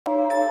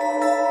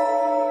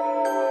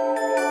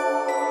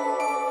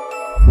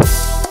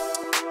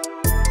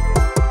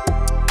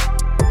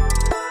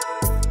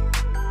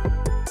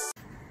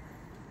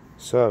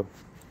So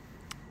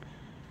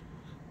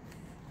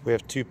we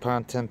have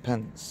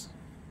 £2.10.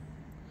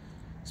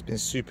 It's been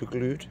super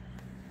glued.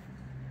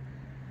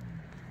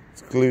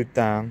 It's glued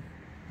down.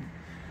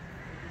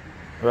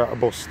 We're at a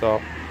bus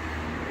stop.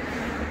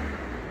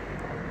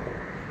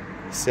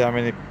 See how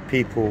many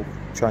people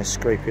try and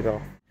scrape it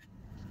off.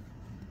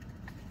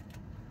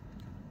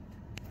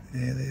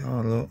 Here they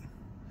are, look.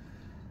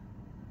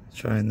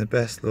 Trying the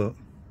best, look.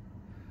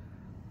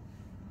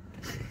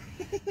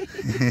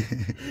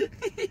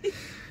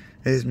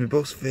 Here's my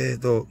bus fare,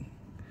 look.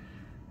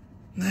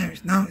 No,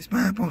 it's not, it's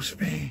my bus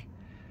fare.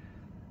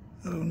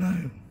 Oh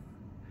no.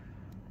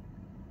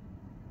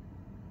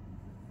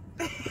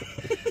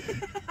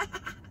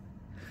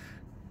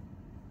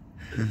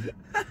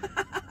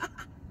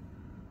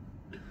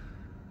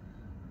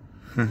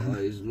 Oh,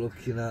 he's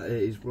looking at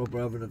it, he's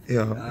probably having a...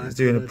 Yeah, he's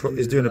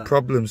doing a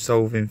problem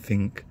solving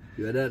thing.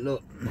 You heard that?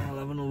 Look, I'll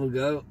have another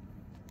go.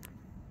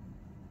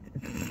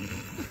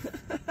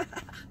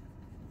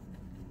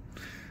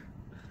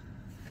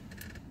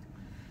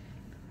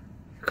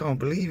 I can't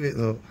believe it,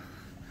 look.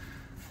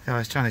 Yeah, I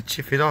was trying to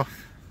chip it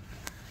off.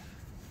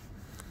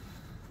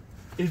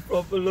 He's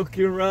probably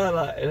looking around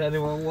like, is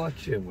anyone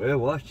watching? We're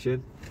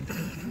watching.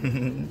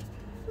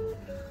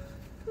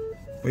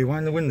 We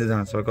wind the window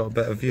down so I got a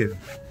better view.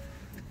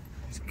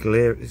 It's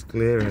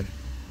glaring.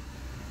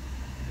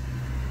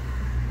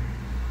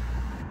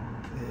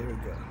 There we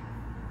go.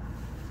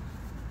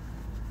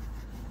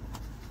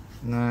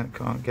 No,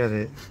 can't get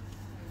it.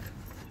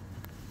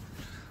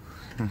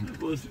 The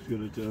bus is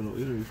going to turn up,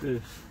 you know, with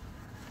this.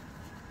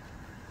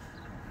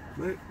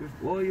 Quick,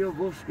 before your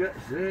bus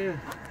gets here.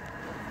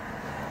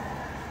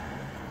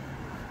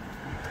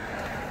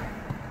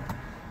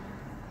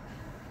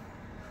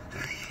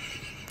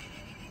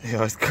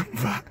 Yeah, it's come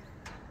back.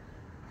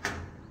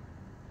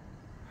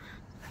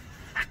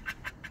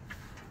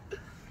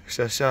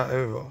 Should I shout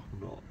over?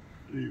 Not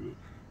even.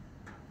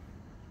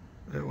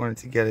 I don't want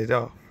it to get it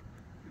off.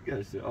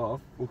 Gets it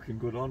off, fucking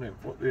good on him.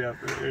 Put the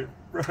effort in,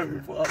 bro.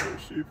 That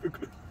was super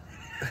good.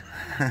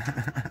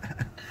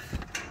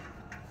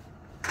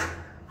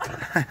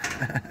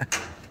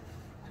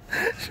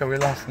 Shall we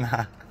laugh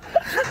now?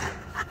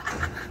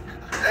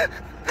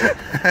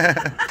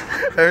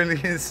 Only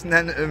in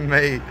Sneinton,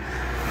 mate.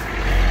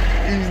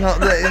 He's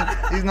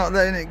not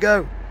letting it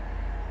go.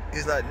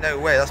 He's like, no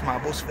way, that's my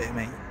bus fare,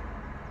 mate.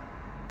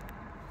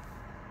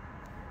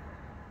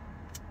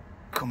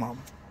 Come on.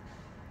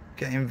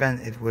 Get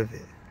inventive with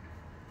it.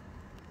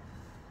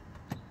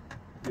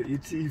 Get your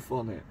teeth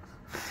on it.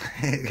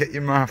 Get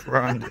your mouth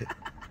around it.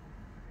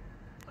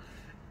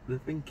 They're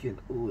thinking,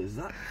 oh,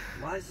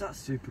 why is that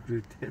super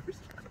glued there?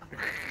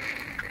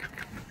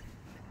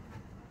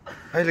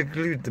 I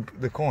glued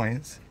the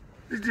coins.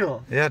 Did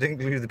you? Yeah, I didn't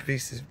glue the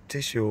pieces of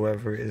tissue or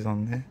whatever it is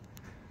on there.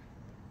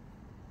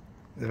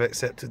 They've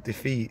accepted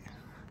defeat.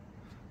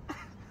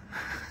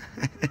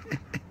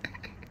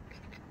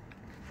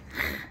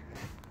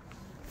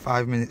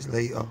 5 minutes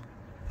later,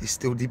 he's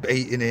still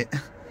debating it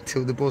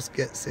till the bus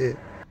gets here.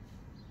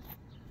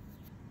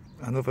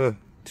 Another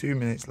 2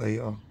 minutes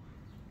later,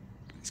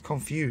 he's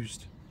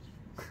confused.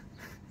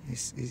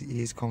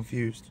 He's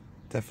confused,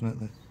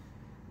 definitely.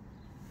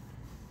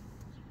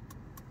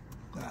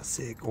 That's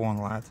it, go on,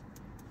 lad.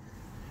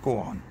 Go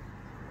on.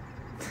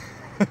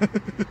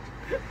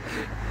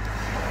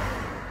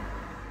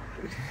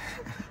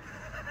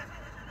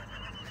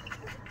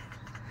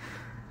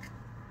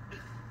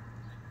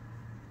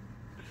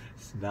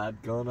 It's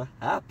not gonna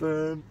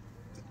happen.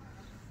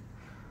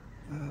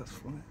 Oh, that's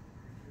funny.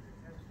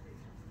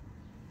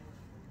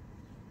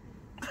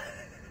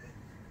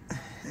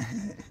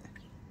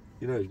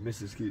 You know, his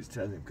missus keeps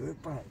telling him, go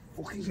back,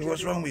 fucking So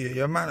what's wrong with you?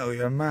 You're a man or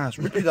you're a mouse?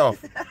 Rip it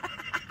off. You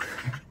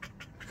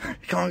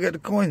can't get the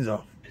coins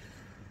off.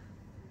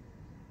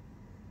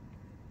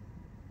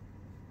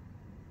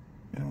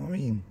 You know what I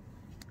mean?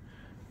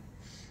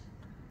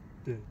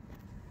 Dude.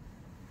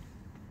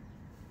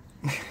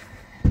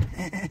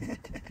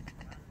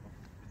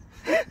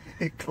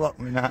 He clocked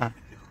me now.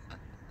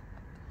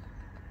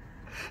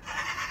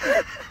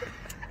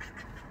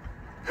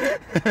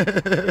 He's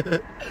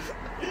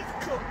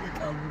caught the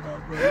camera now,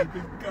 bro. He's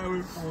been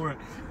going for it,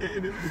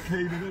 hitting it with the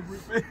cane and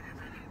everything.